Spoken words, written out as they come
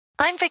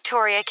I'm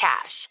Victoria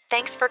Cash.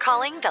 Thanks for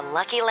calling the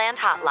Lucky Land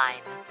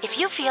Hotline. If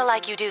you feel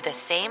like you do the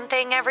same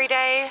thing every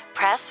day,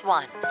 press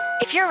 1.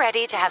 If you're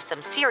ready to have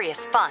some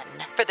serious fun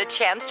for the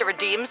chance to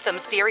redeem some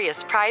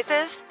serious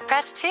prizes,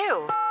 press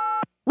 2.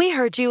 We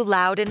heard you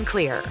loud and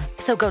clear.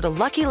 So go to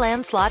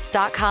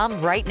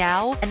LuckyLandSlots.com right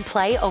now and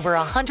play over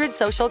 100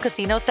 social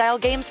casino-style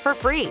games for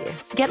free.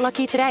 Get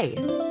lucky today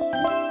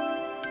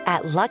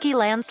at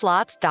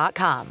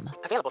LuckyLandSlots.com.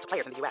 Available to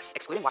players in the U.S.,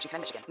 excluding Washington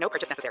and Michigan. No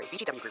purchase necessary.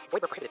 VGW Group.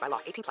 Void where prohibited by law.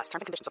 18+. Terms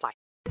and conditions apply.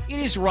 It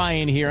is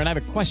Ryan here, and I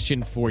have a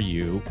question for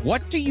you.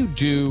 What do you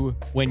do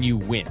when you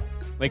win?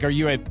 Like, are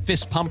you a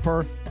fist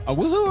pumper, a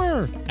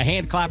woo-hooer, a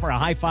hand clapper, a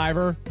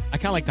high-fiver? I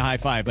kind of like the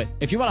high-five, but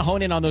if you want to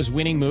hone in on those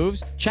winning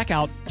moves, check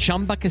out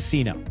Chumba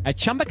Casino. At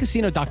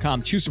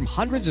ChumbaCasino.com, choose from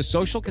hundreds of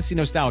social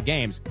casino-style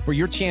games for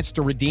your chance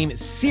to redeem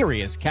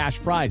serious cash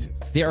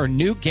prizes. There are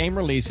new game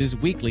releases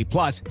weekly,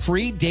 plus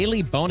free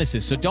daily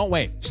bonuses, so don't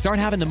wait. Start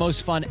having the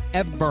most fun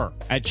ever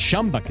at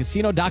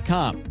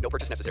ChumbaCasino.com. No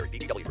purchase necessary.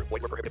 VGW Group.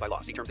 Void where prohibited by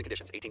law. See terms and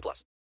conditions.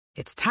 18+.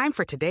 It's time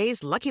for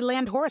today's Lucky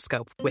Land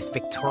horoscope with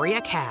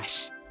Victoria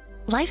Cash.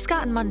 Life's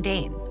gotten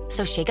mundane,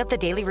 so shake up the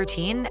daily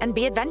routine and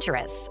be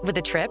adventurous with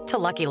a trip to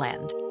Lucky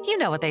Land. You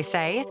know what they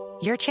say,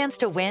 your chance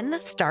to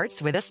win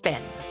starts with a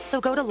spin. So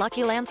go to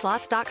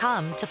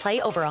LuckyLandSlots.com to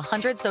play over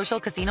 100 social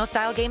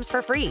casino-style games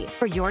for free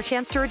for your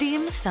chance to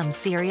redeem some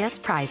serious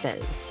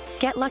prizes.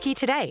 Get lucky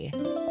today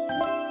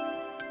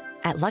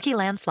at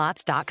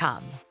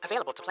LuckyLandSlots.com.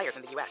 Available to players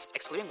in the U.S.,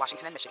 excluding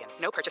Washington and Michigan.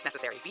 No purchase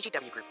necessary.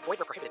 VGW Group. Void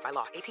where prohibited by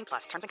law. 18+.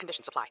 Terms and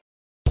conditions apply.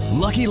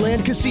 Lucky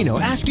Land Casino,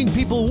 asking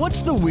people,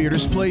 what's the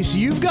weirdest place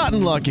you've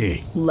gotten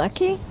lucky?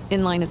 Lucky?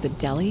 In line at the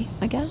deli,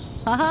 I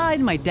guess? Aha,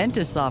 in my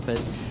dentist's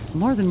office.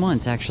 More than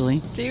once,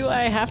 actually. Do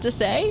I have to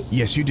say?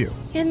 Yes, you do.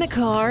 In the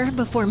car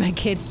before my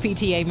kids'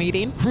 PTA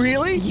meeting.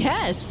 Really?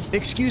 Yes.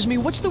 Excuse me,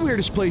 what's the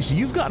weirdest place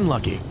you've gotten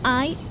lucky?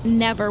 I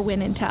never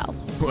win and tell.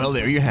 Well,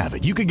 there you have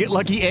it. You can get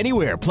lucky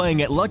anywhere,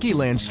 playing at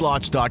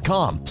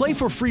LuckyLandSlots.com. Play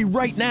for free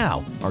right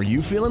now. Are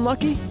you feeling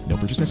lucky? No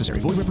purchase necessary.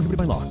 Void where prohibited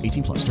by law.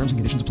 18+. Terms and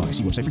conditions apply.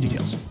 See website for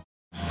details.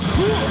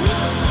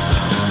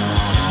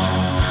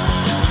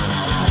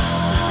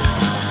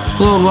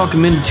 Hello and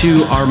welcome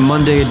into our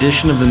Monday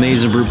edition of the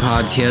Maize and Brew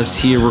podcast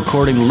here,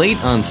 recording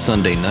late on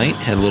Sunday night.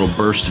 Had a little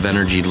burst of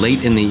energy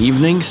late in the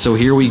evening, so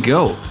here we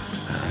go.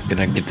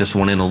 Gonna get this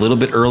one in a little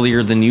bit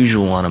earlier than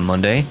usual on a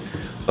Monday,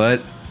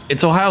 but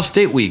it's Ohio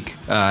State week.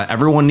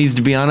 Everyone needs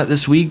to be on it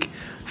this week.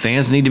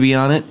 Fans need to be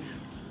on it.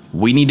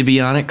 We need to be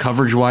on it,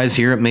 coverage-wise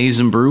here at Maize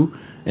and Brew.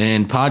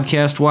 And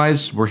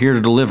podcast-wise, we're here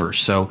to deliver.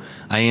 So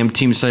I am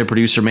Team Site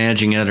Producer,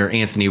 Managing Editor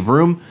Anthony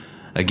Broom.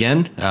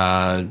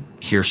 Again,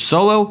 here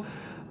solo.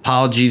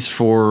 Apologies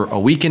for a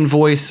weakened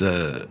voice,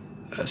 a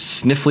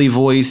sniffly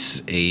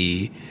voice,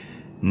 a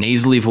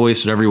nasally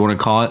voice, whatever you want to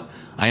call it.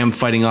 I am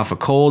fighting off a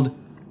cold.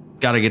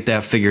 Got to get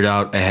that figured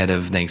out ahead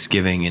of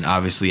Thanksgiving and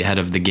obviously ahead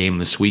of the game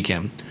this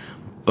weekend.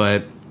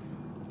 But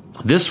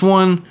this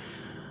one,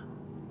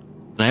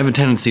 I have a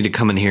tendency to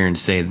come in here and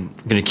say I'm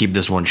going to keep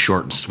this one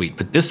short and sweet.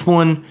 But this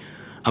one,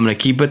 I'm going to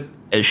keep it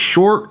as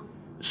short,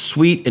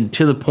 sweet, and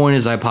to the point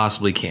as I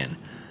possibly can.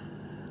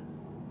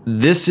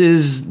 This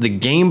is the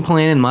game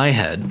plan in my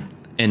head.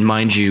 And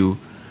mind you,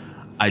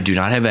 I do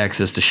not have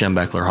access to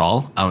Schembechler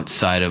Hall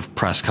outside of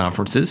press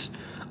conferences.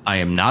 I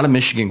am not a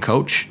Michigan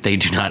coach. They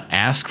do not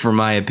ask for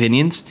my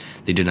opinions.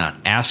 They do not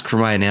ask for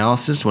my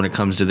analysis when it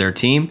comes to their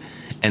team.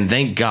 And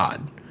thank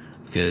God,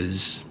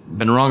 because I've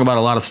been wrong about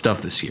a lot of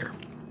stuff this year.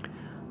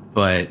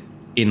 But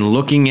in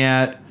looking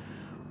at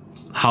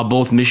how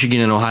both Michigan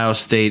and Ohio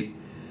State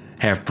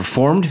have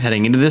performed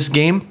heading into this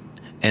game,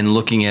 and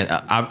looking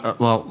at,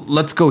 well,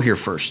 let's go here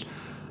first.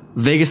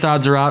 Vegas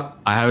odds are out.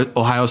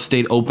 Ohio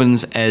State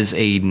opens as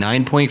a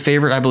 9-point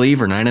favorite, I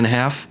believe, or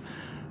 9.5.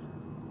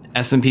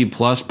 S&P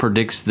Plus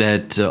predicts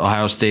that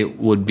Ohio State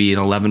would be an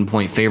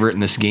 11-point favorite in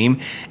this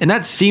game, and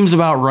that seems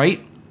about right.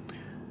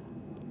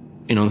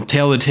 You know,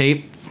 tail of the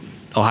tape,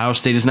 Ohio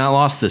State has not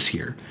lost this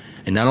year.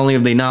 And not only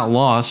have they not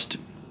lost,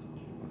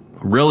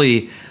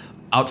 really,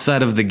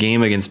 outside of the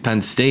game against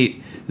Penn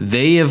State,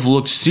 they have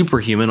looked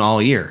superhuman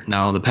all year.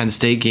 Now, the Penn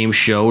State game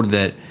showed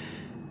that,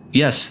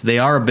 yes, they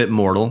are a bit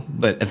mortal,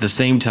 but at the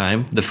same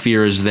time, the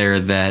fear is there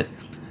that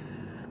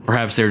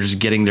perhaps they're just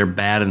getting their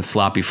bad and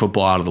sloppy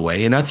football out of the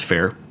way, and that's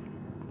fair.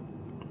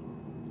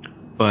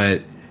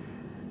 But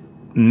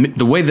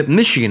the way that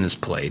Michigan has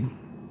played,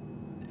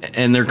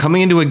 and they're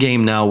coming into a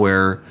game now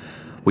where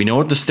we know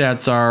what the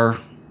stats are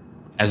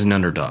as an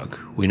underdog.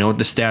 We know what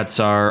the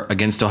stats are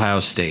against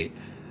Ohio State.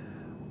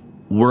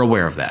 We're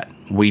aware of that.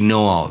 We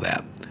know all of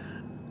that.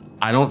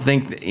 I don't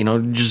think,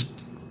 just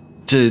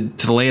to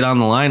lay it on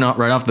the line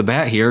right off the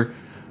bat here,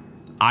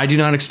 I do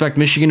not expect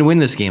Michigan to win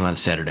this game on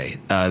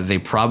Saturday. They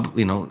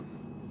probably,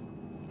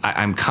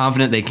 I'm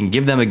confident they can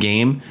give them a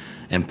game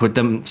and put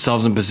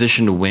themselves in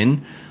position to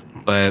win.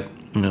 But,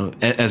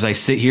 as I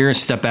sit here and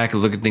step back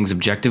and look at things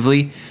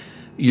objectively,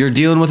 you're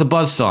dealing with a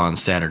buzzsaw on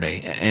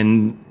Saturday.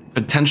 And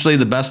potentially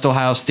the best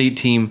Ohio State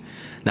team,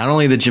 not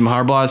only that Jim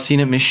Harbaugh has seen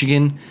at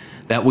Michigan,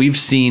 that we've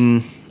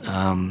seen,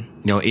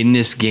 in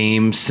this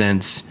game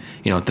since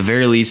at the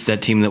very least,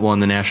 that team that won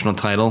the national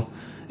title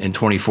in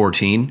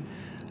 2014.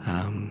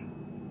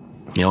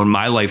 In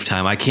my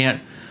lifetime, I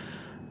can't.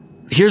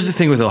 Here's the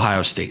thing with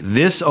Ohio State.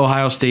 This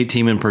Ohio State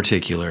team in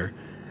particular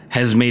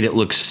has made it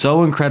look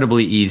so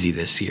incredibly easy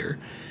this year.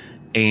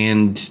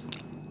 And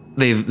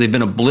they've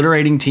been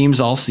obliterating teams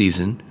all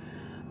season.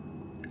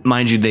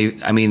 Mind you,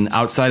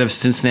 outside of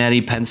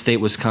Cincinnati, Penn State,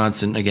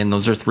 Wisconsin, again,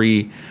 those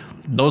three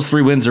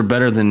wins are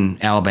better than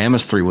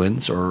Alabama's 3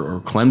 wins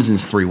or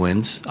Clemson's 3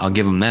 wins. I'll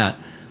give them that.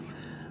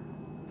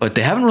 But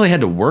they haven't really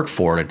had to work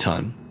for it a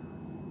ton.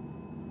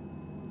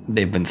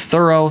 They've been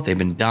thorough. They've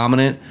been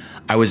dominant.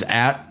 I was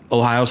at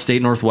Ohio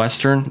State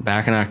Northwestern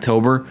back in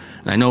October,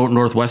 and I know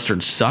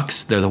Northwestern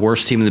sucks. They're the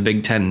worst team in the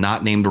Big Ten,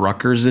 not named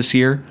Rutgers this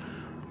year.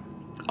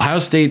 Ohio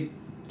State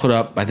put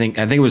up, I think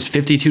it was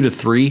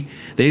 52-3.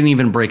 They didn't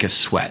even break a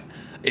sweat.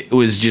 It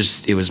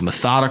was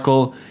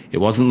methodical. It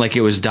wasn't like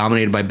it was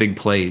dominated by big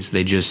plays.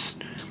 They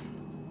just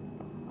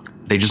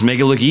make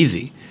it look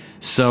easy.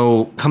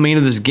 So coming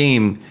into this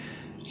game,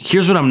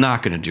 here's what I'm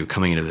not going to do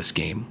coming into this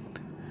game.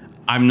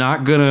 I'm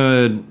not going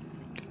to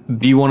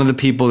be one of the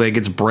people that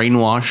gets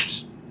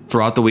brainwashed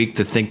throughout the week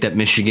to think that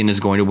Michigan is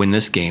going to win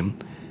this game.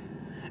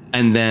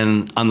 And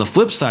then on the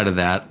flip side of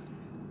that,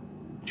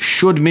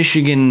 should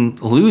Michigan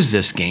lose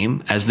this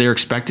game, as they're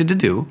expected to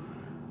do,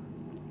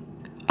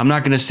 I'm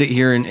not going to sit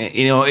here and,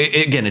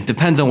 again, it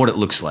depends on what it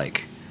looks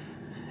like.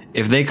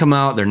 If they come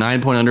out, they're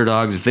 9-point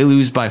underdogs. If they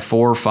lose by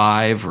 4 or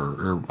 5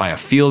 or by a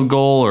field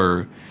goal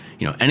or,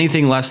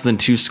 anything less than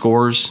 2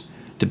 scores,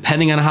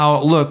 depending on how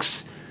it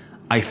looks,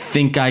 I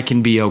think I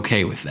can be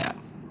okay with that.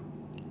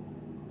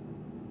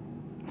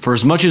 For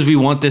as much as we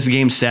want this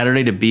game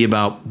Saturday to be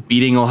about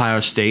beating Ohio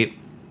State,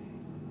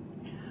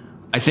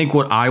 I think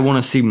what I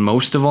want to see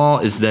most of all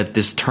is that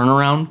this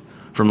turnaround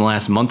from the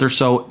last month or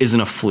so isn't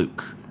a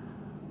fluke.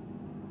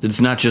 It's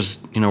not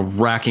just,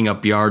 racking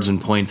up yards and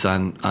points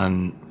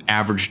on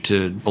average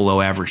to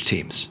below average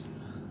teams.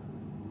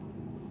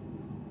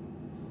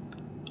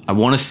 I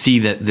want to see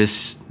that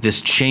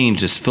this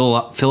change, this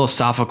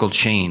philosophical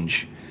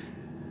change,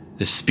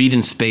 the speed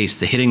and space,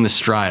 the hitting the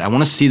stride, I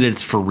want to see that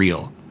it's for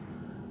real.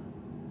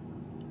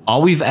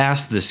 All we've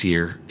asked this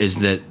year is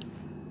that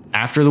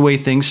after the way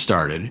things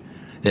started,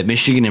 that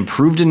Michigan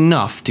improved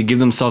enough to give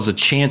themselves a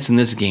chance in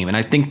this game. And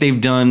I think they've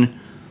done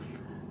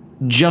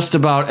just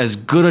about as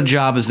good a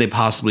job as they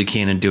possibly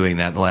can in doing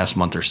that the last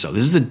month or so.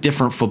 This is a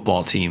different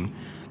football team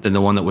than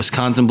the one that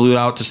Wisconsin blew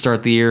out to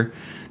start the year.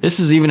 This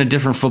is even a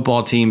different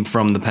football team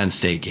from the Penn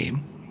State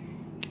game.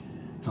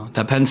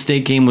 That Penn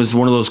State game was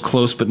one of those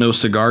close but no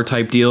cigar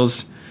type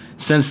deals.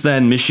 Since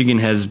then, Michigan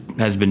has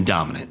been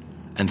dominant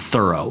and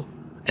thorough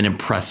and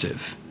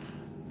impressive.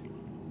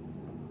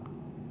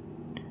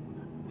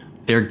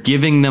 They're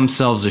giving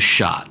themselves a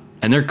shot,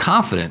 and they're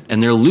confident,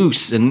 and they're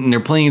loose, and they're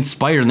playing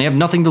inspired, and they have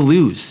nothing to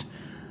lose.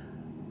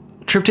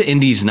 Trip to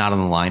Indy's not on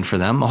the line for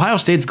them. Ohio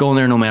State's going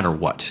there no matter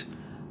what.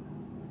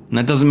 And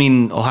that doesn't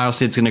mean Ohio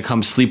State's going to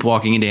come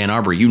sleepwalking into Ann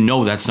Arbor. You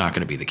know that's not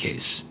going to be the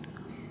case.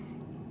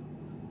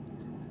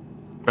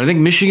 But I think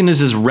Michigan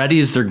is as ready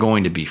as they're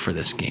going to be for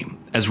this game.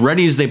 As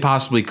ready as they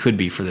possibly could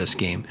be for this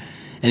game.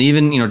 And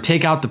even,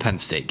 take out the Penn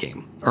State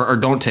game. Or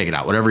don't take it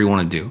out, whatever you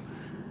want to do.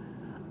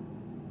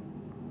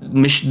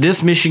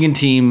 This Michigan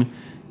team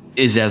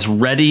is as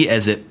ready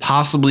as it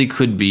possibly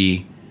could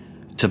be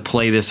to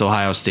play this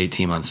Ohio State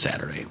team on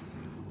Saturday.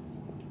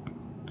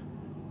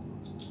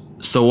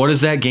 So what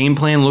does that game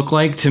plan look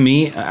like to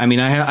me?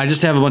 I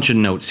just have a bunch of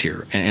notes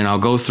here, and I'll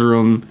go through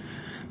them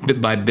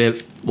bit by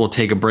bit. We'll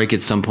take a break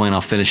at some point.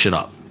 I'll finish it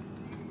up.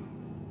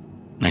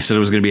 And I said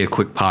it was going to be a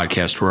quick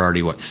podcast. We're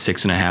already,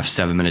 6.5,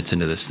 7 minutes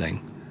into this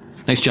thing.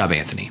 Nice job,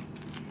 Anthony.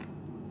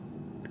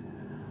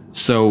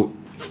 So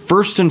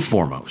first and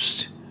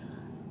foremost,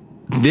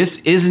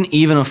 this isn't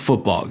even a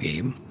football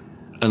game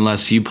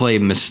unless you play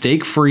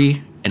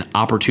mistake-free and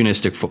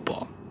opportunistic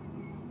football.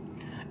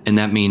 And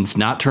that means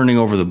not turning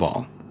over the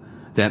ball.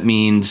 That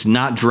means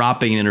not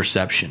dropping an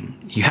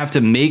interception. You have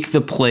to make the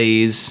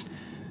plays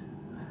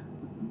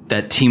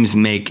that teams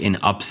make in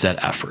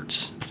upset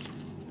efforts.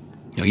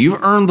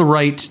 You've earned the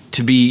right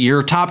to be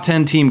your top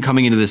 10 team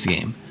coming into this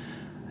game.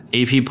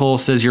 AP poll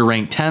says you're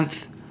ranked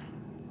 10th.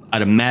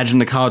 I'd imagine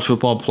the college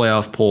football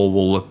playoff poll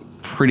will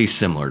look pretty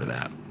similar to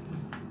that.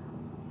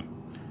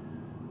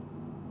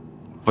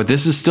 But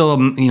this is still,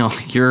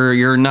 you're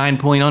a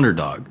 9-point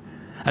underdog.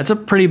 That's a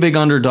pretty big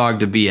underdog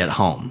to be at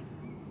home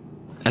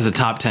as a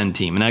top 10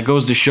 team. And that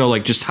goes to show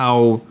just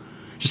how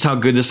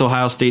good this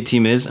Ohio State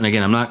team is. And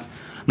again, I'm not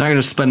going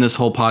to spend this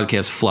whole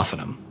podcast fluffing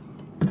them.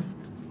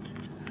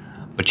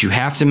 But you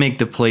have to make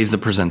the plays that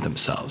present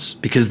themselves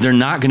because they're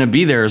not going to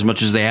be there as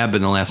much as they have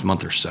been the last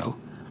month or so.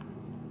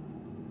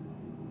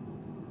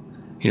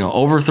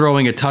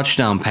 Overthrowing a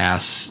touchdown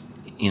pass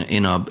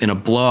in a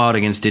blowout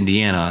against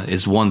Indiana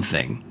is one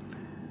thing.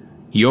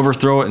 You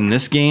overthrow it in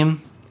this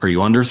game, or you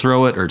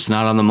underthrow it, or it's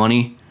not on the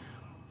money.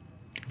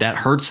 That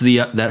hurts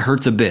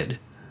a bid.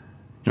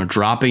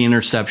 Dropping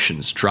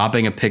interceptions,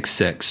 dropping a pick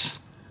six,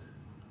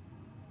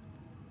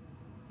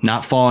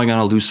 not falling on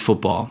a loose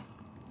football.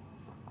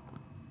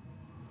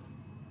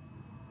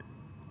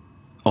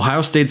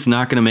 Ohio State's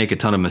not going to make a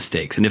ton of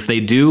mistakes. And if they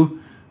do,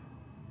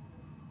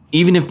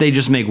 even if they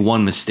just make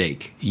one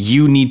mistake,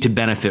 you need to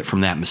benefit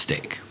from that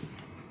mistake.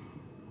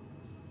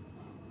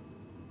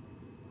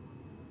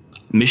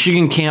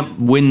 Michigan can't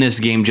win this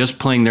game just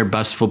playing their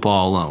best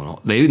football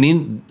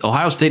alone.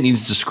 Ohio State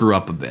needs to screw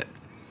up a bit.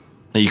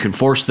 Now you can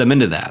force them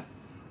into that.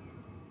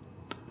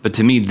 But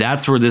to me,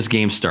 that's where this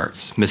game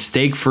starts.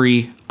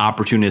 Mistake-free,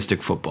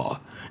 opportunistic football.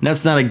 And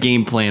that's not a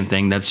game plan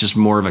thing. That's just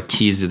more of a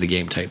keys to the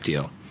game type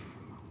deal.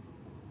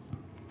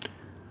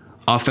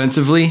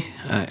 Offensively,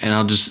 and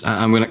I'm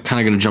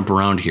kind of gonna jump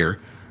around here.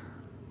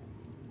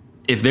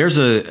 If there's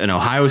an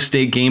Ohio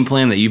State game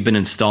plan that you've been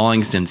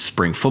installing since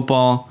spring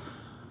football,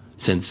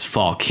 since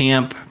fall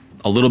camp,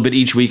 a little bit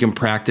each week in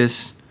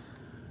practice,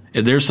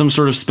 if there's some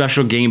sort of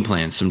special game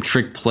plan, some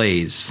trick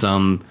plays,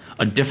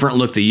 a different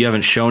look that you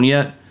haven't shown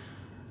yet,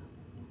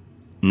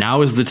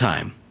 now is the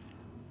time.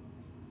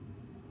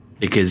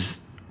 Because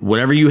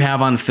whatever you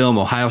have on film,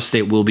 Ohio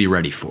State will be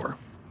ready for.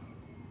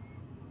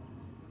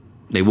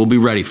 They will be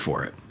ready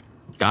for it.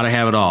 Got to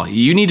have it all.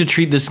 You need to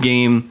treat this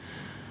game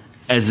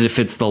as if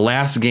it's the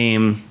last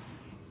game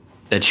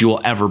that you will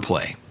ever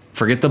play.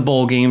 Forget the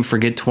bowl game.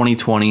 Forget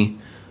 2020.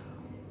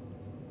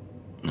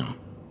 No.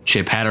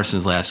 Chip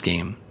Patterson's last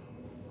game.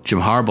 Jim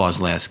Harbaugh's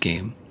last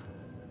game.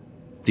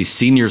 These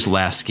seniors'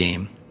 last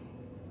game.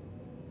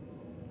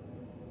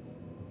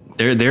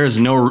 There is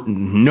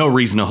no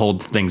reason to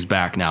hold things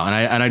back now,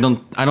 and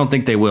I don't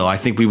think they will. I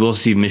think we will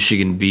see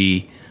Michigan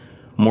be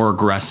more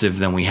aggressive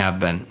than we have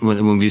been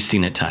when we've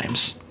seen at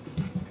times.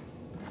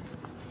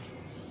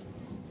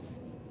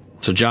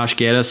 So Josh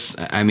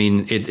Gaddis, I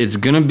mean, it's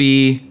going to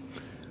be...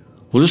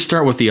 We'll just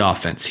start with the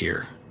offense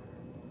here.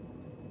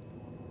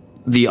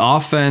 The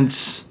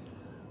offense,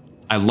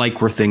 I like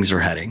where things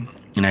are heading.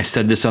 And I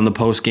said this on the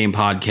post-game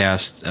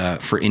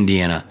podcast for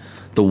Indiana.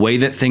 The way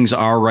that things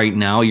are right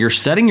now, you're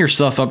setting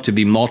yourself up to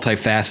be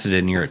multifaceted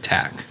in your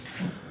attack.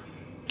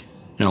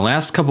 In the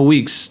last couple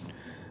weeks,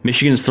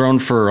 Michigan's thrown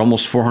for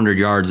almost 400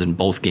 yards in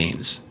both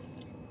games.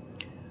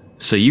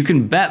 So you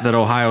can bet that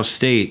Ohio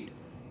State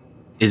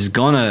is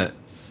going to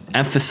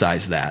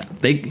emphasize that.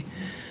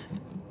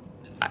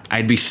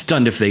 I'd be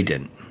stunned if they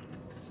didn't.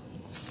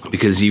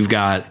 Because you've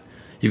got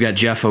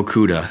Jeff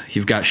Okudah,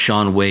 you've got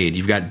Shaun Wade,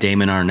 you've got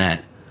Damon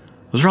Arnett.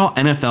 Those are all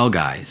NFL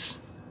guys.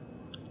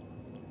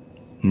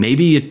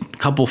 Maybe a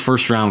couple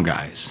first-round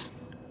guys.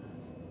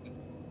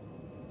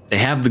 They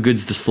have the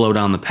goods to slow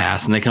down the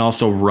pass, and they can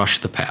also rush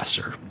the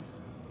passer.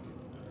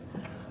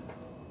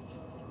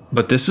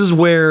 But this is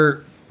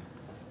where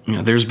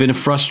there's been a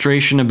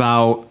frustration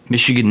about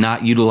Michigan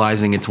not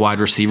utilizing its wide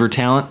receiver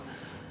talent.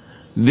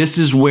 This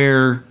is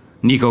where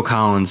Nico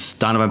Collins,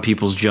 Donovan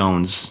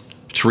Peoples-Jones,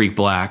 Tariq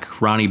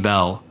Black, Ronnie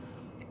Bell,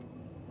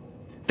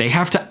 they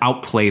have to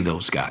outplay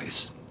those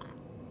guys.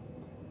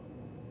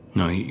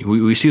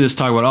 We see this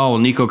talk about,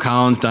 Nico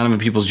Collins, Donovan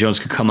Peoples-Jones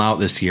could come out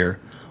this year.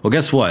 Well,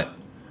 guess what?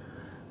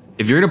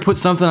 If you're going to put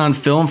something on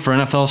film for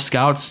NFL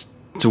scouts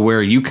to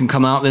where you can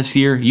come out this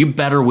year, you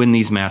better win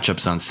these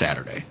matchups on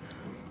Saturday.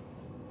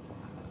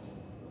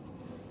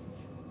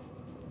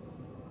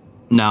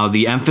 Now,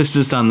 the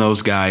emphasis on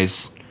those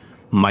guys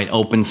might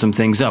open some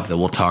things up that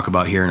we'll talk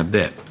about here in a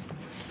bit.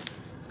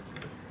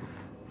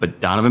 But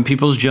Donovan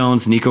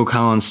Peoples-Jones, Nico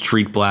Collins,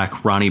 Tariq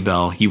Black, Ronnie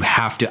Bell, you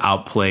have to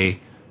outplay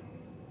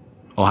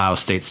Ohio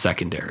State's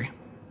secondary.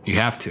 You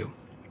have to.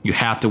 You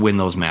have to win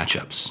those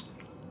matchups.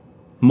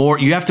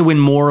 You have to win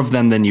more of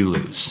them than you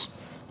lose.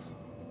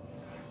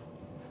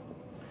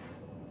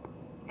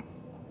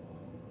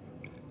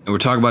 And we're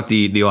talking about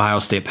the Ohio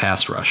State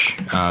pass rush.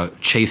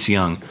 Chase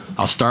Young.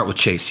 I'll start with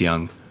Chase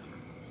Young.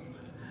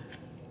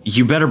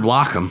 You better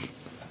block him,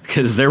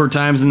 because there were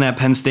times in that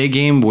Penn State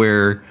game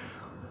where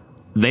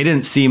they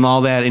didn't seem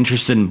all that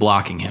interested in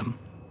blocking him.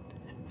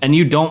 And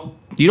you don't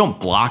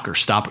block or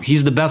stop.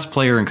 He's the best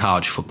player in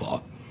college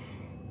football.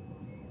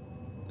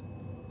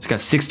 He's got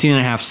 16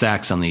 and a half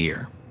sacks on the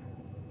year.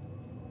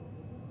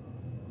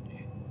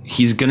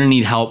 He's going to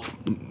need help.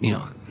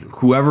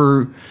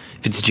 Whoever,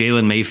 if it's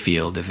Jalen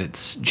Mayfield, if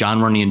it's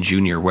John Runyon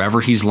Jr.,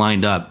 wherever he's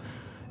lined up,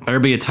 better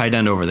be a tight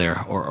end over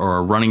there or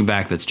a running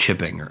back that's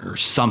chipping or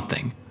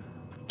something.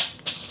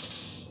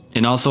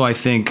 And also, I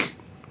think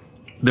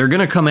they're going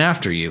to come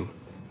after you.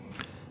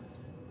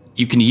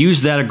 You can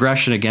use that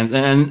aggression against,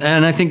 and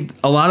I think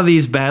a lot of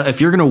these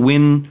if you're going to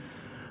win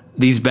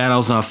these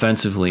battles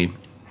offensively,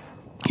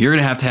 you're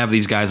going to have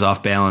these guys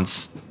off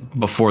balance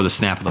before the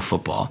snap of the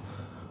football,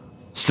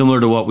 similar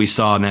to what we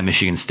saw in that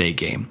Michigan State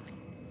game.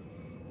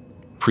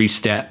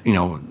 Pre-snap,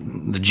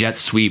 the jet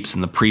sweeps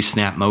and the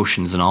pre-snap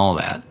motions and all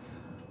that.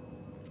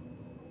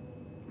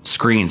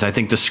 Screens. I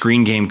think the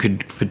screen game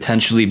could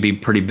potentially be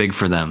pretty big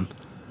for them.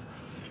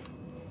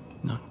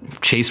 If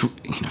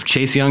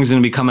Chase Young's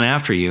going to be coming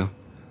after you,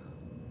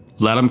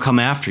 let him come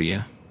after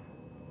you,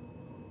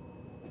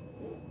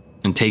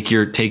 and take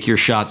your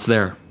shots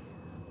there.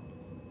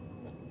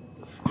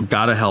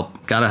 Gotta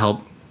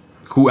help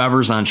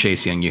whoever's on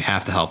Chase Young. You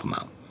have to help him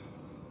out.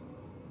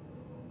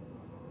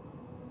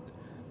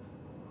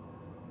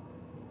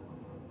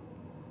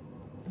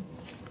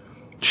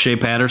 Shea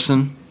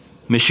Patterson,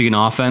 Michigan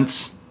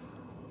offense.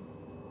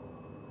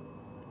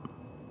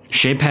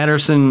 Shea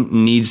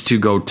Patterson needs to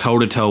go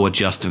toe-to-toe with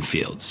Justin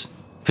Fields,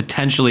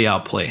 potentially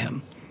outplay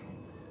him,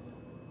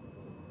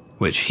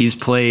 which he's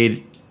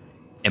played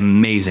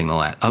amazing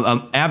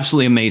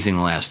absolutely amazing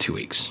the last 2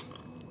 weeks.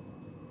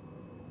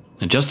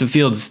 And Justin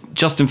Fields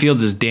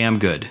is damn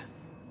good.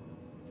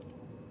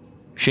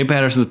 Shea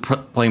Patterson's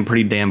playing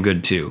pretty damn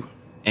good too.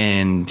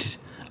 And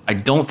I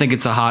don't think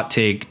it's a hot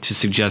take to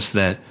suggest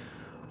that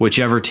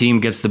whichever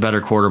team gets the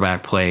better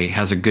quarterback play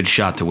has a good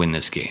shot to win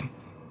this game.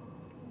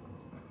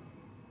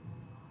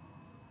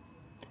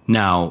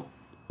 Now,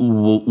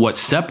 what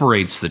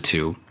separates the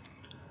two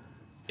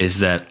is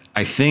that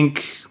I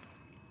think,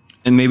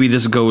 and maybe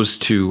this goes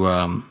to,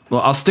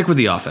 I'll stick with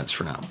the offense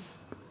for now.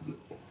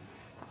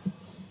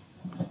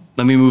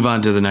 Let me move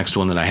on to the next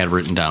one that I had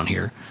written down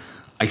here.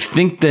 I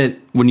think that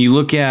when you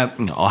look at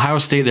Ohio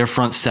State, their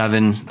front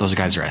seven, those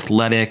guys are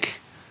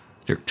athletic.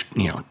 They're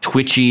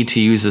twitchy,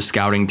 to use the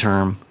scouting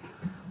term.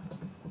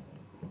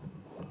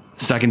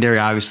 Secondary,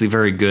 obviously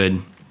very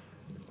good.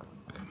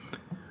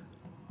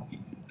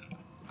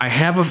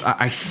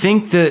 I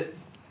think that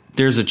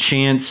there's a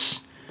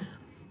chance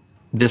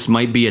this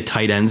might be a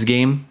tight ends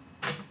game.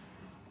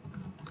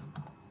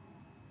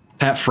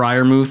 Pat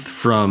Freiermuth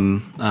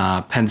from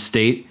Penn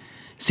State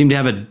seemed to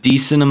have a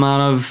decent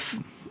amount of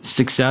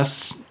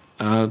success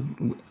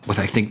with,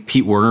 I think,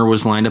 Pete Werner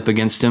was lined up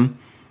against him.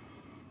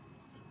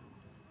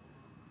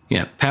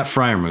 Yeah, Pat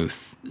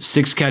Freiermuth,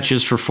 6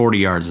 catches for 40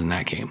 yards in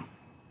that game.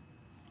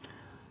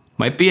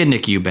 Might be a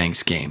Nick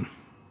Eubanks game.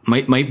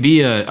 Might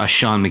be a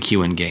Sean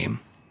McEwen game.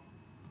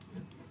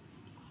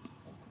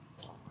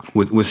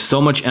 With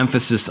so much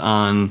emphasis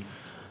on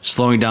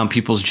slowing down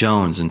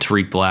Peoples-Jones and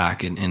Tariq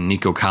Black and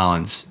Nico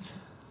Collins,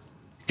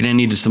 you're going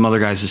to need some other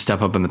guys to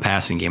step up in the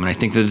passing game. And I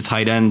think that the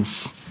tight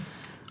ends,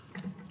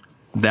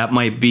 that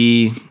might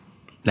be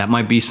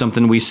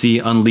something we see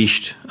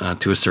unleashed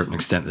to a certain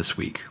extent this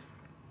week.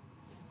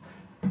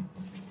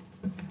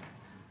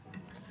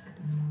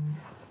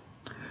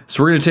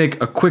 So we're going to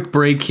take a quick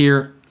break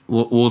here.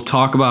 We'll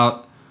talk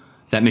about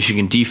that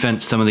Michigan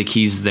defense, some of the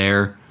keys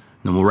there,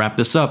 and then we'll wrap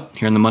this up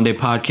here on the Monday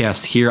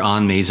podcast here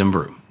on Maize and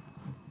Brew.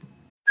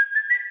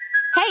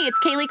 Hey, it's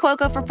Kaylee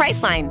Cuoco for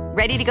Priceline.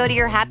 Ready to go to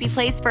your happy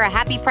place for a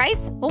happy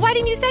price? Well, why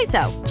didn't you say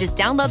so? Just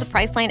download the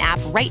Priceline app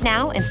right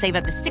now and save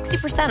up to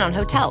 60% on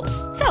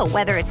hotels. So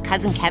whether it's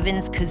Cousin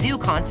Kevin's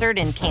Kazoo Concert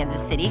in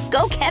Kansas City,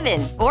 go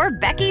Kevin, or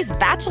Becky's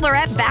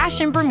Bachelorette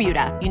Bash in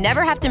Bermuda, you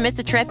never have to miss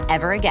a trip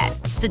ever again.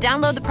 So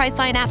download the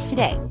Priceline app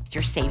today.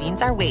 Your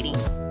savings are waiting.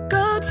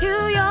 Go to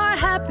your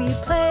happy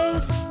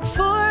place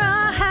for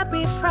a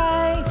happy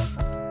price.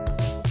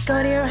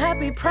 Go to your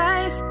happy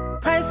price,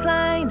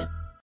 Priceline.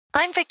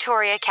 I'm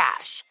Victoria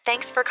Cash.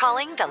 Thanks for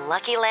calling the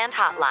Lucky Land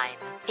Hotline.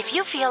 If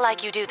you feel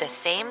like you do the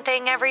same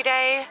thing every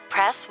day,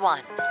 press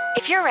 1.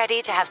 If you're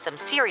ready to have some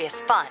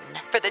serious fun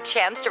for the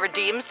chance to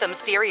redeem some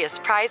serious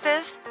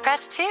prizes,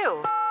 press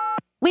 2.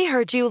 We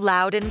heard you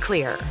loud and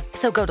clear.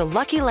 So go to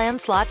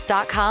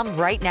LuckyLandSlots.com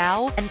right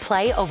now and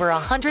play over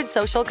 100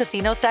 social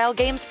casino-style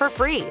games for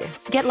free.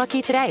 Get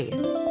lucky today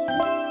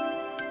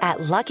at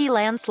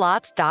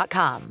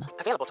LuckyLandSlots.com.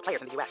 Available to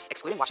players in the U.S.,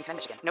 excluding Washington and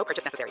Michigan. No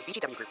purchase necessary.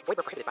 VGW Group. Void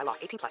where prohibited by law.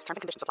 18+. Terms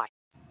and conditions apply.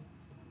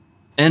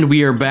 And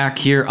we are back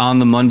here on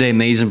the Monday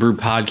Maize and Brew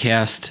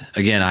podcast.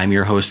 Again, I'm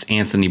your host,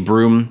 Anthony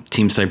Broom,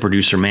 team site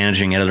producer,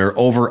 managing editor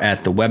over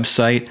at the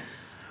website.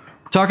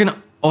 We're talking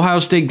Ohio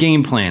State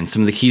game plan,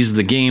 some of the keys of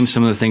the game,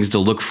 some of the things to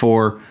look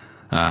for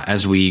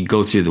as we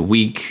go through the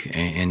week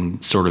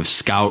and sort of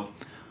scout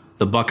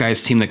the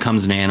Buckeyes team that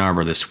comes in Ann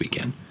Arbor this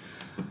weekend.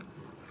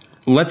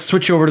 Let's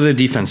switch over to the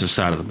defensive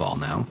side of the ball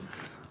now.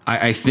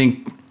 I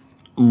think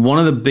one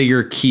of the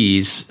bigger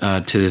keys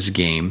to this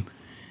game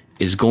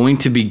is going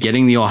to be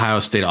getting the Ohio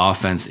State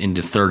offense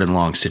into 3rd and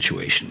long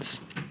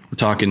situations. We're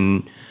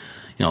talking,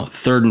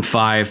 3rd and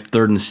 5,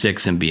 3rd and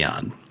 6, and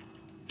beyond.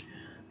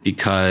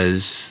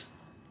 Because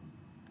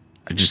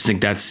I just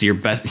think that's your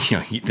best,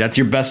 that's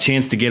your best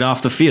chance to get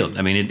off the field.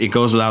 I mean, it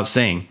goes without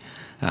saying.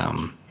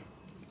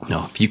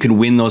 If you can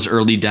win those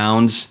early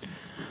downs,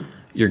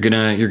 you're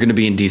gonna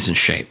be in decent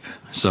shape.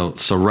 So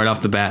right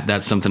off the bat,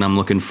 that's something I'm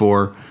looking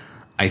for.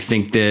 I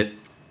think that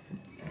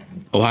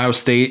Ohio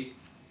State,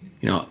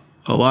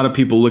 a lot of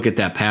people look at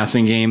that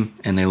passing game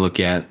and they look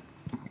at,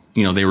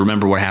 they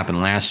remember what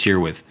happened last year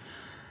with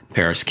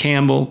Paris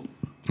Campbell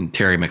and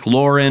Terry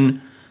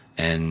McLaurin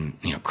and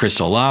Chris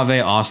Olave,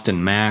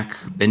 Austin Mack,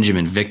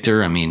 Benjamin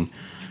Victor. I mean,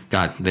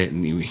 God,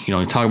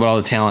 you talk about all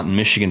the talent in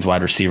Michigan's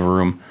wide receiver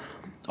room.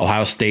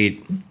 Ohio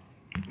State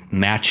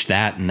matched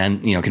that and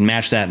then can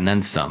match that and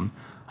then some.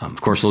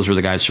 Of course, those were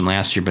the guys from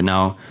last year, but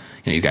now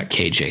you've got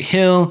KJ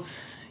Hill,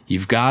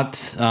 you've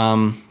got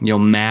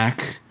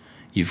Mack,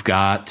 you've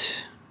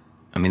got.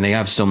 I mean, they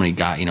have so many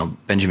guys.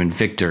 Benjamin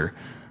Victor,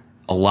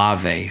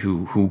 Olave,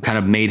 who kind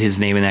of made his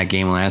name in that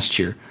game last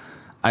year.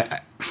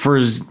 For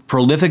as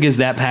prolific as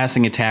that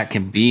passing attack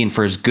can be, and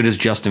for as good as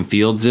Justin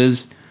Fields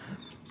is,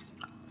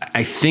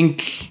 I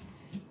think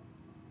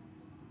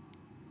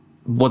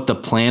what the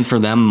plan for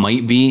them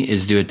might be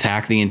is to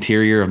attack the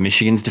interior of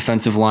Michigan's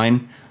defensive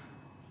line.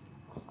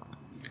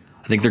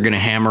 I think they're going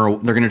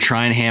to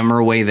try and hammer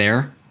away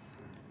there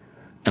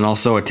and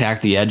also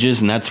attack the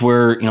edges. And that's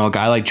where, a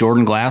guy like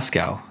Jordan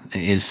Glasgow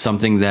is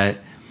something that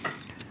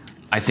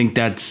I think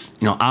that's,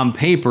 on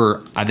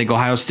paper, I think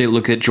Ohio State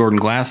look at Jordan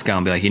Glasgow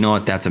and be like, you know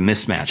what, that's a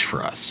mismatch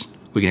for us.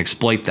 We can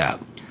exploit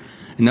that.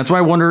 And that's why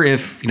I wonder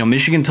if,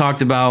 Michigan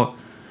talked about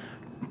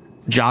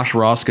Josh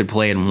Ross could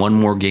play in one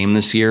more game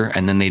this year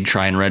and then they'd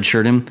try and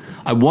redshirt him.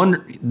 I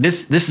wonder,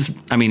 this is,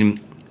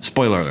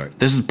 spoiler alert,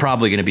 this is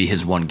probably going to be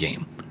his one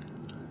game.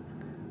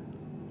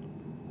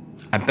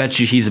 I bet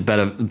you he's a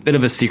bit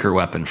of a secret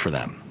weapon for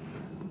them.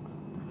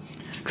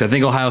 Because I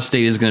think Ohio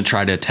State is going to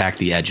try to attack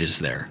the edges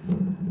there.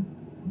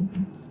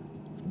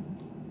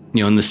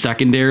 In the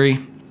secondary,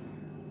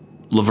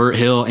 Lavert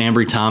Hill,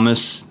 Ambry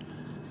Thomas.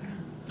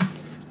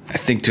 I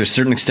think to a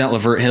certain extent,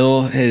 Lavert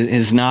Hill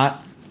has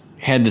not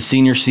had the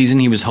senior season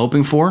he was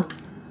hoping for.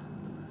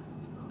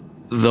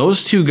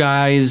 Those two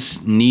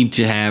guys need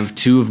to have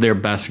two of their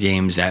best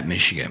games at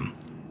Michigan.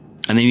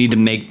 And they need to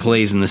make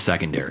plays in the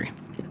secondary.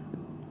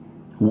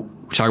 We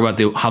talk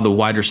about how the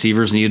wide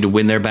receivers needed to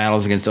win their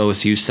battles against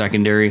OSU's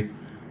secondary.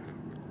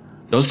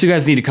 Those two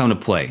guys need to come to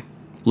play.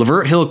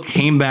 Lavert Hill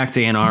came back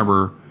to Ann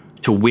Arbor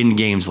to win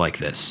games like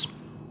this.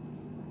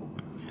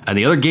 And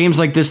the other games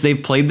like this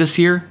they've played this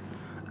year,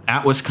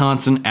 at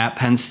Wisconsin, at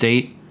Penn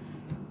State,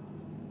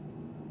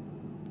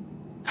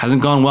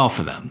 hasn't gone well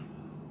for them.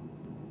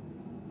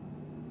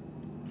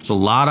 There's a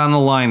lot on the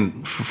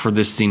line for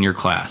this senior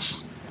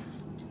class.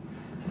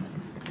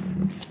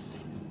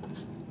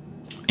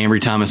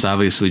 Ambry Thomas,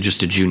 obviously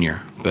just a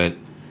junior, but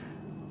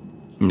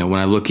when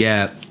I look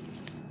at,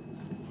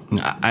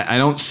 I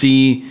don't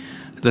see.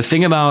 The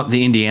thing about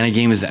the Indiana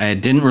game is I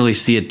didn't really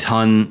see a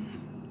ton.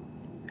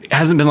 It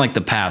hasn't been like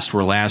the past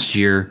where last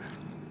year,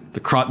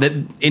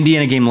 that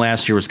Indiana game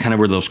last year was kind of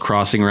where those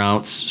crossing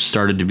routes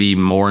started to be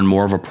more and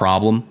more of a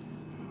problem.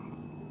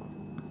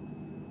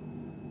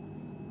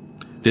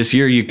 This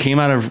year, you came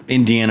out of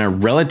Indiana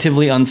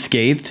relatively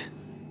unscathed.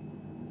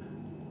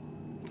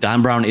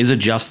 Don Brown is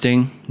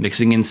adjusting,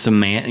 mixing in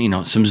some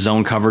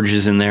zone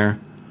coverages in there,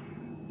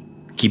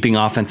 keeping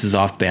offenses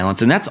off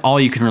balance, and that's all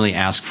you can really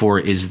ask for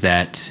is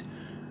that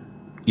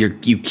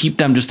you keep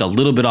them just a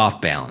little bit off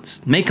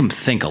balance. Make them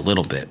think a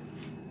little bit,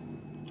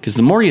 because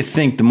the more you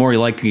think, the more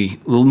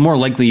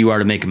likely you are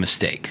to make a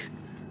mistake.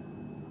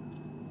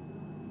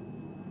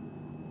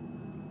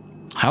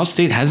 Ohio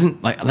State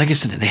hasn't, like I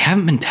said, they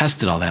haven't been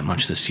tested all that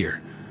much this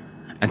year.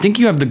 I think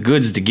you have the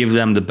goods to give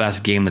them the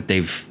best game that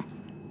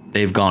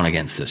they've gone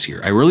against this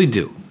year. I really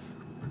do.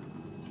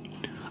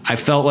 I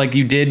felt like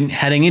you did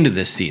heading into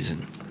this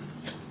season.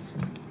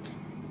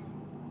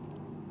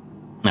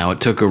 Now,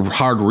 it took a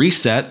hard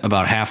reset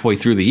about halfway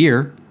through the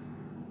year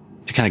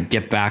to kind of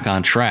get back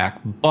on track,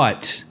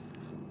 but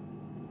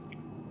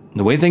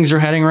the way things are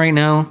heading right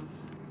now,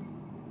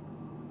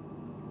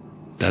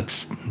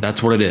 that's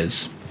what it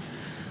is.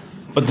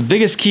 But the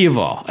biggest key of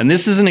all, and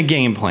this isn't a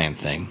game plan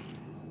thing,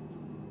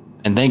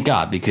 and thank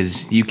God,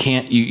 because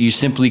you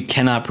simply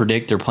cannot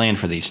predict or plan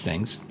for these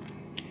things.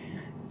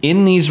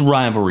 In these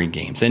rivalry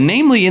games, and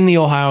namely in the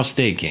Ohio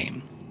State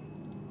game,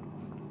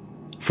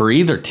 for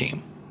either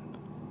team,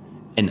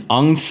 an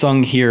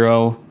unsung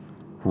hero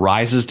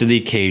rises to the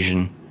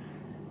occasion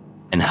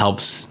and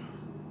helps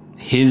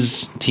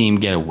his team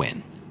get a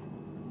win.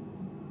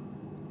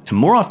 And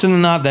more often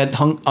than not, that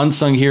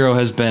unsung hero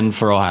has been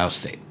for Ohio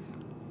State.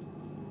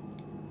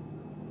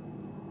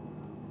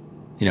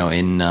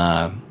 In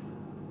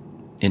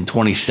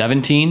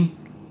 2017,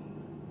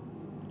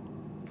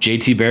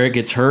 JT Barrett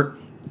gets hurt.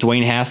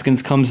 Dwayne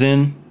Haskins comes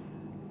in.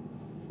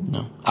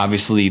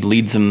 Obviously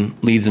leads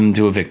them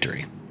to a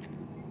victory.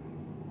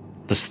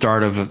 The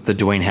start of the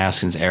Dwayne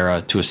Haskins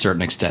era to a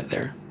certain extent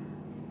there.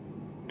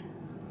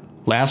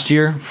 Last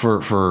year,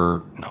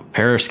 for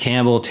Paris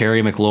Campbell,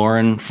 Terry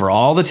McLaurin, for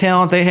all the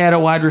talent they had at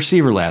wide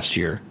receiver last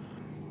year,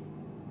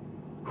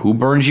 who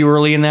burns you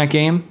early in that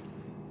game?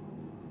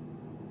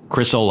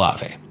 Chris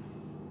Olave.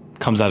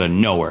 Comes out of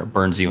nowhere,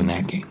 burns you in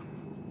that game.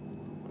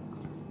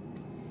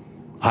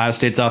 Ohio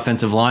State's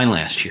offensive line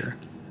last year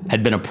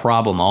had been a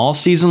problem all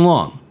season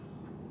long.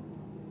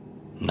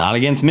 Not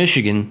against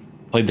Michigan.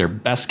 Played their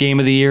best game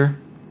of the year.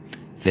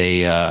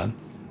 They,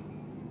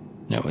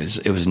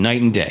 it was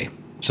night and day.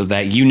 So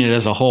that unit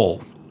as a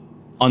whole,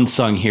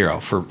 unsung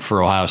hero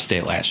for Ohio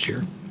State last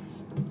year.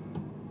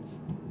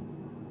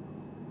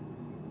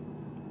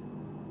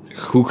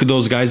 Who could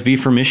those guys be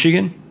for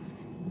Michigan?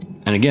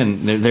 And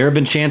again, there have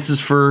been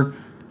chances for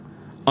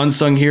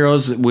unsung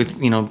heroes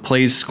with,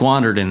 plays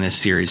squandered in this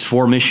series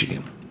for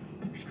Michigan.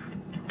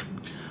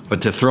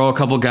 But to throw a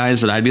couple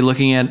guys that I'd be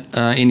looking at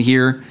in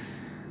here,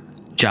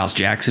 Giles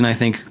Jackson, I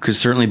think, could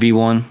certainly be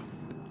one.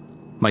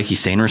 Mikey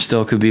Sainer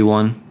still could be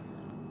one.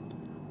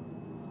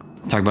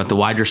 Talk about the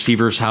wide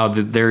receivers, how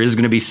there is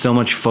going to be so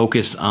much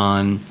focus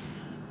on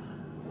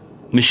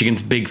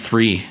Michigan's big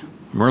three,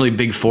 really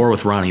big four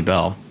with Ronnie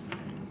Bell.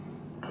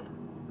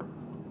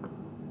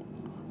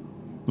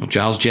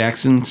 Giles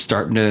Jackson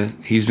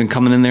he's been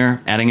coming in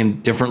there, adding a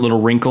different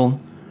little wrinkle.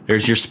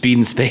 There's your speed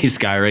and space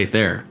guy right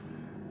there.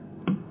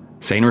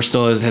 Sainer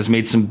still has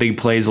made some big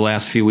plays the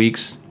last few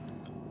weeks.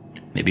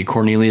 Maybe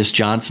Cornelius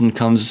Johnson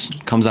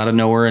comes out of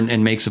nowhere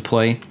and makes a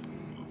play.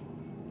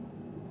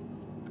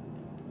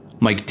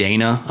 Mike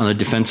Dana on the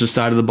defensive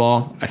side of the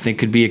ball, I think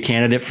could be a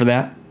candidate for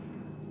that.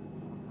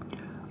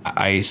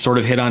 I sort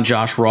of hit on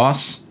Josh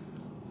Ross,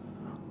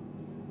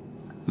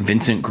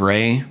 Vincent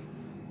Gray,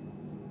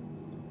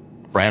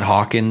 Brad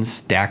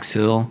Hawkins, Dax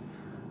Hill.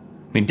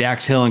 I mean,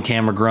 Dax Hill and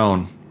Cam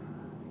McGrone,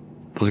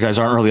 those guys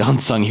aren't really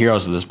unsung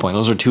heroes at this point.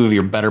 Those are two of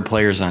your better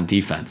players on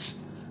defense.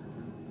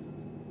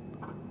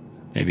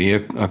 Maybe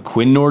a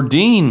Quinn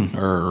Nordine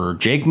or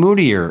Jake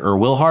Moody or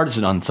Will Hart is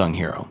an unsung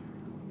hero.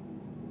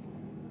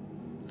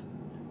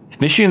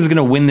 If Michigan's going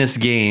to win this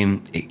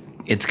game,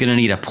 it's going to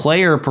need a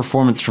play or a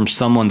performance from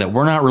someone that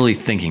we're not really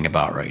thinking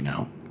about right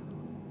now.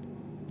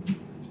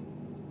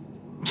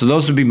 So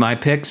those would be my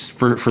picks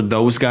for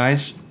those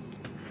guys.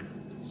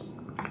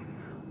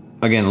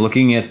 Again,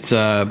 looking at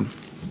my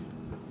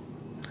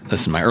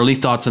early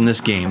thoughts on this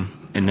game.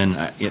 And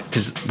then,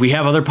 because we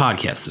have other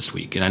podcasts this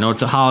week, and I know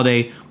it's a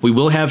holiday, we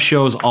will have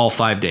shows all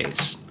 5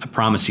 days. I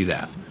promise you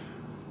that.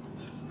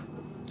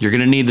 You're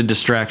going to need the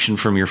distraction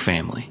from your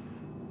family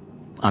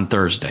on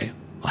Thursday.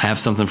 I'll have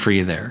something for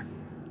you there.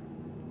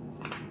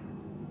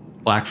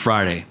 Black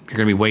Friday, you're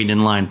going to be waiting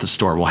in line at the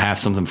store. We'll have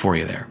something for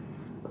you there.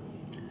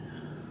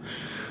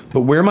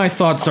 But where my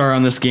thoughts are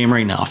on this game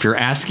right now, if you're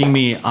asking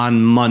me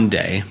on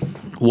Monday,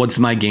 what's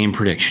my game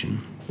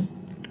prediction?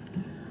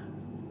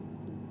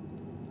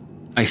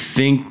 I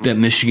think that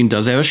Michigan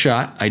does have a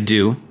shot. I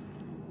do.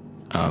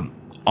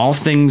 All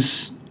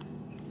things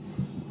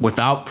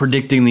without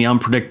predicting the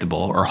unpredictable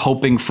or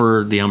hoping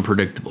for the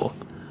unpredictable.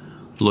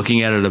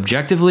 Looking at it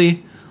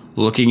objectively,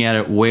 looking at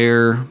it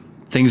where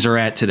things are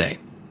at today.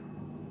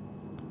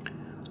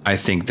 I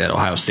think that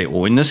Ohio State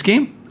will win this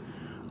game.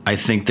 I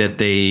think that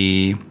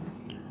they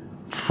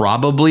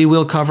probably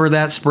will cover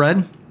that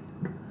spread.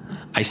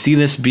 I see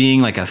this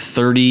being like a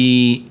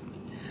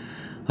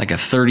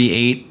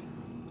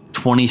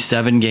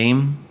 38-27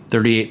 game,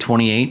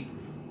 38-28.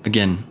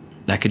 Again,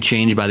 that could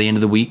change by the end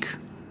of the week.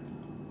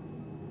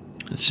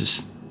 It's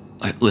just,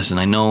 listen,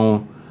 I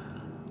know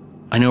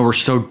we're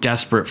so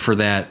desperate for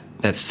that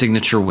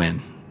signature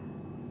win.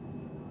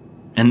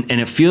 And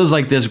it feels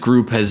like this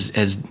group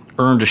has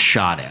earned a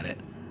shot at it.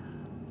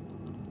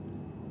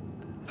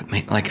 But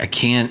man, I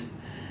can't,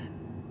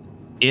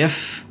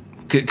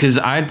 because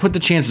I'd put the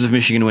chances of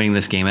Michigan winning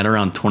this game at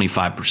around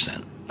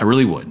 25%. I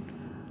really would.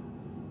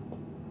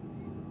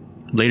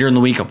 Later in the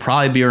week, I'll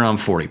probably be around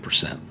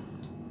 40%.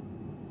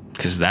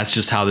 Because that's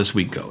just how this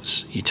week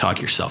goes. You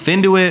talk yourself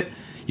into it,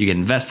 you get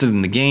invested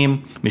in the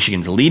game,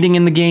 Michigan's leading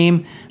in the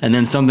game, and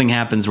then something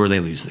happens where they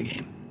lose the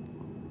game.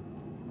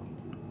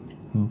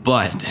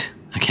 But,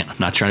 again, I'm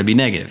not trying to be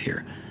negative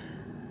here.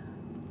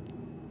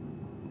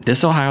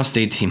 This Ohio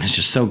State team is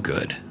just so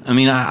good. I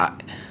mean,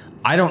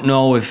 I don't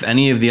know if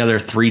any of the other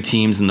three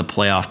teams in the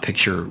playoff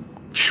picture,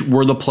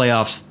 were the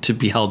playoffs to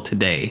be held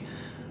today,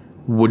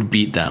 would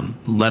beat them,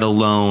 let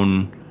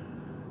alone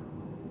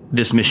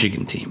this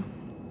Michigan team.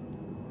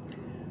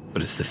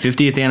 But it's the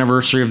 50th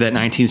anniversary of that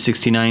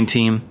 1969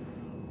 team.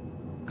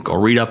 Go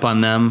read up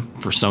on them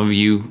for some of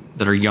you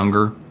that are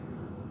younger.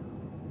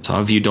 Some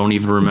of you don't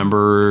even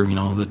remember,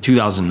 the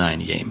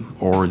 2009 game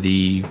or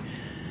the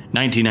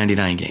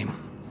 1999 game.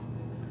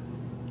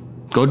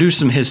 Go do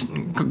some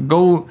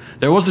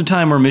there was a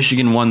time where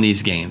Michigan won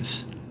these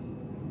games.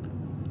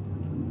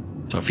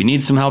 So if you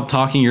need some help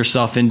talking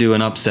yourself into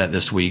an upset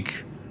this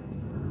week,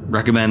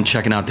 recommend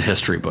checking out the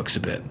history books a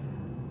bit.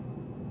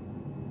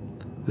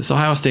 This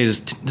Ohio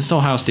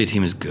State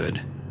team is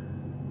good.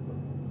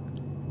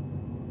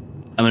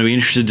 I'm going to be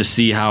interested to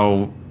see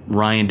how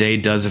Ryan Day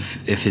does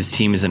if his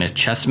team is in a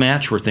chess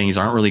match where things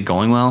aren't really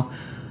going well.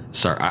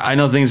 Sorry, I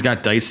know things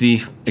got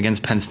dicey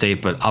against Penn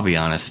State, but I'll be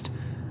honest.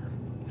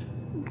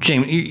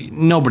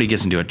 Nobody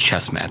gets into a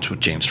chess match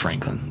with James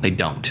Franklin. They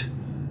don't.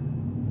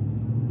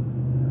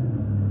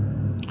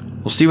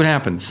 We'll see what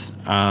happens.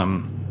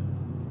 I'm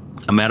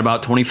at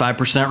about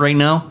 25% right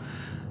now.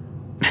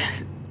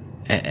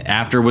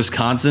 After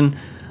Wisconsin,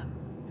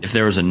 if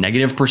there was a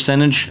negative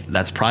percentage,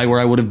 that's probably where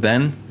I would have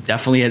been.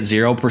 Definitely at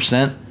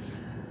 0%.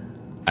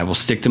 I will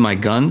stick to my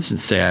guns and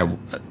say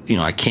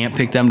I can't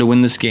pick them to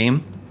win this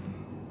game.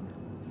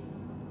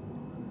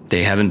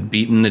 They haven't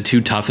beaten the two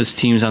toughest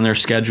teams on their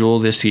schedule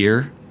this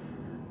year,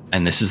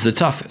 and this is the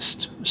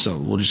toughest. So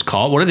we'll just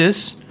call it what it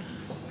is.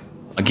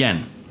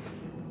 Again,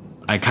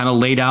 I kind of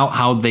laid out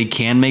how they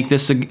can make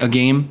this a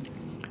game.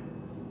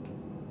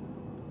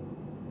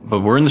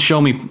 But we're in the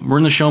show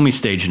me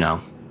stage now.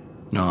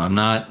 No, I'm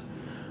not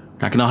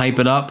going to hype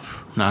it up.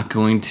 I'm not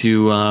going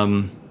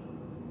to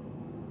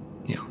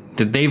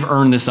that they've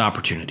earned this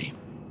opportunity.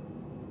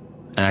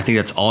 And I think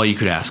that's all you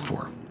could ask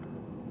for.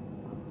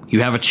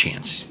 You have a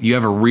chance. You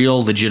have a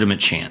real legitimate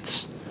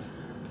chance.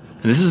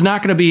 And this is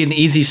not going to be an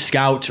easy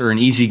scout or an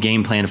easy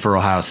game plan for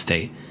Ohio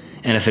State.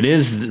 And if it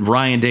is,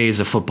 Ryan Day is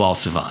a football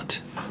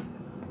savant.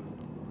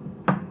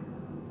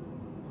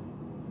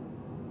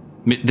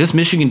 This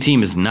Michigan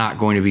team is not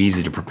going to be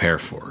easy to prepare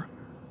for.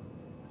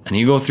 And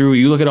you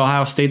look at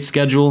Ohio State's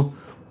schedule,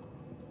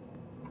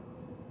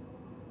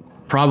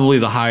 probably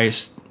the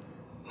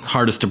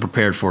hardest to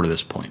prepare for to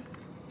this point.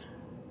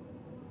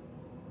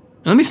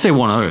 And let me say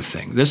one other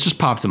thing. This just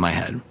popped in my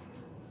head.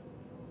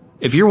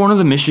 If you're one of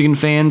the Michigan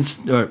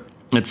fans that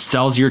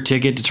sells your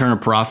ticket to turn a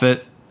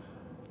profit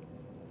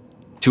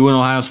to an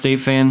Ohio State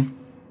fan,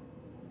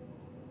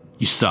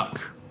 you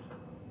suck,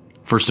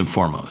 first and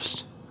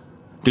foremost.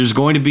 There's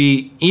going to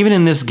be, even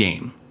in this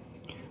game,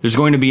 there's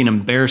going to be an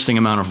embarrassing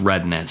amount of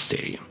red in that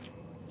stadium.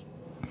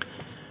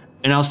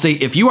 And I'll say,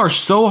 if you are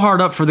so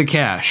hard up for the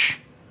cash,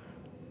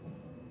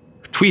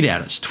 tweet at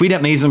us. Tweet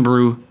at Maize n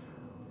Brew.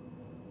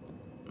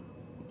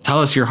 Tell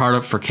us you're hard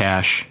up for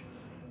cash.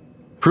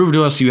 Prove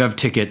to us you have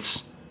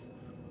tickets.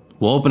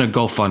 We'll open a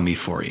GoFundMe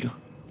for you.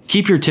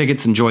 Keep your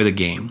tickets, enjoy the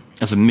game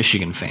as a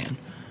Michigan fan.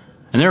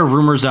 And there have been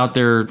rumors out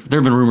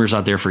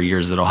there for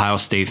years that Ohio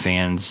State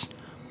fans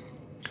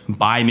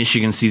buy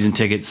Michigan season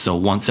tickets, so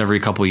once every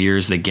couple of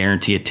years they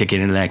guarantee a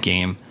ticket into that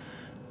game.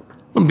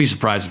 Wouldn't be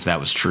surprised if that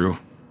was true.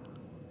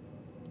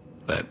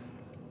 But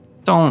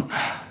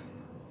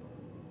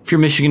if you're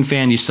a Michigan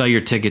fan, you sell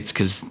your tickets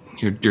because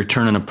you're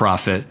turning a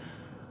profit.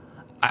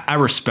 I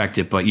respect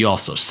it, but you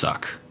also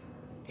suck.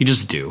 You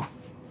just do.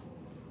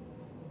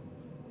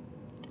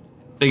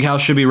 Big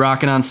House should be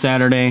rocking on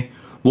Saturday.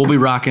 We'll be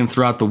rocking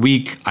throughout the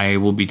week. I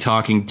will be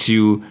talking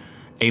to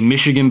a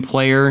Michigan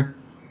player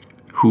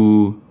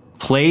who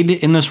played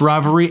in this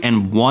rivalry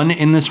and won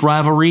in this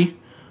rivalry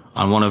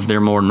on one of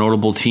their more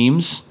notable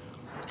teams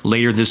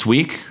later this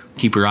week.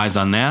 Keep your eyes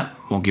on that.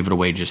 Won't give it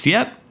away just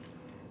yet.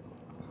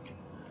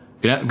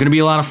 Going to be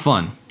a lot of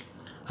fun.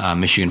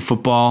 Michigan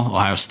football,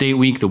 Ohio State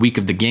week, the week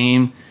of the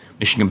game.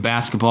 Michigan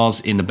basketball's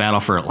in the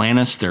battle for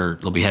Atlantis.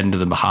 They'll be heading to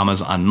the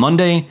Bahamas on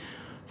Monday.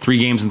 3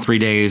 games in 3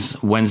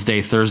 days,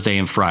 Wednesday, Thursday,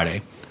 and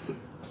Friday.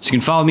 So you can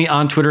follow me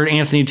on Twitter at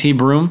Anthony T.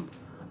 Broom.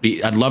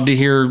 I'd love to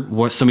hear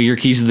what some of your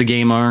keys to the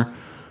game are.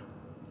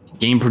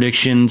 Game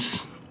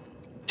predictions,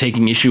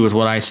 taking issue with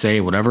what I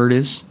say, whatever it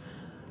is.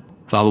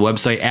 Follow the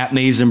website at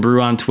Maize n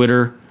Brew on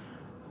Twitter.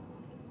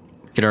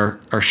 Get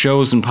our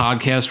shows and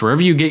podcasts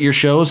wherever you get your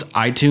shows.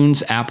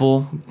 iTunes,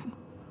 Apple.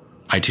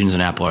 iTunes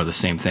and Apple are the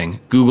same thing.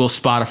 Google,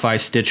 Spotify,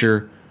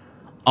 Stitcher,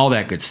 all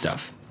that good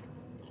stuff.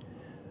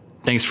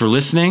 Thanks for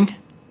listening.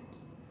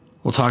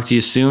 We'll talk to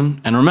you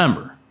soon. And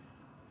remember,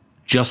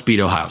 just beat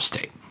Ohio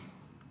State.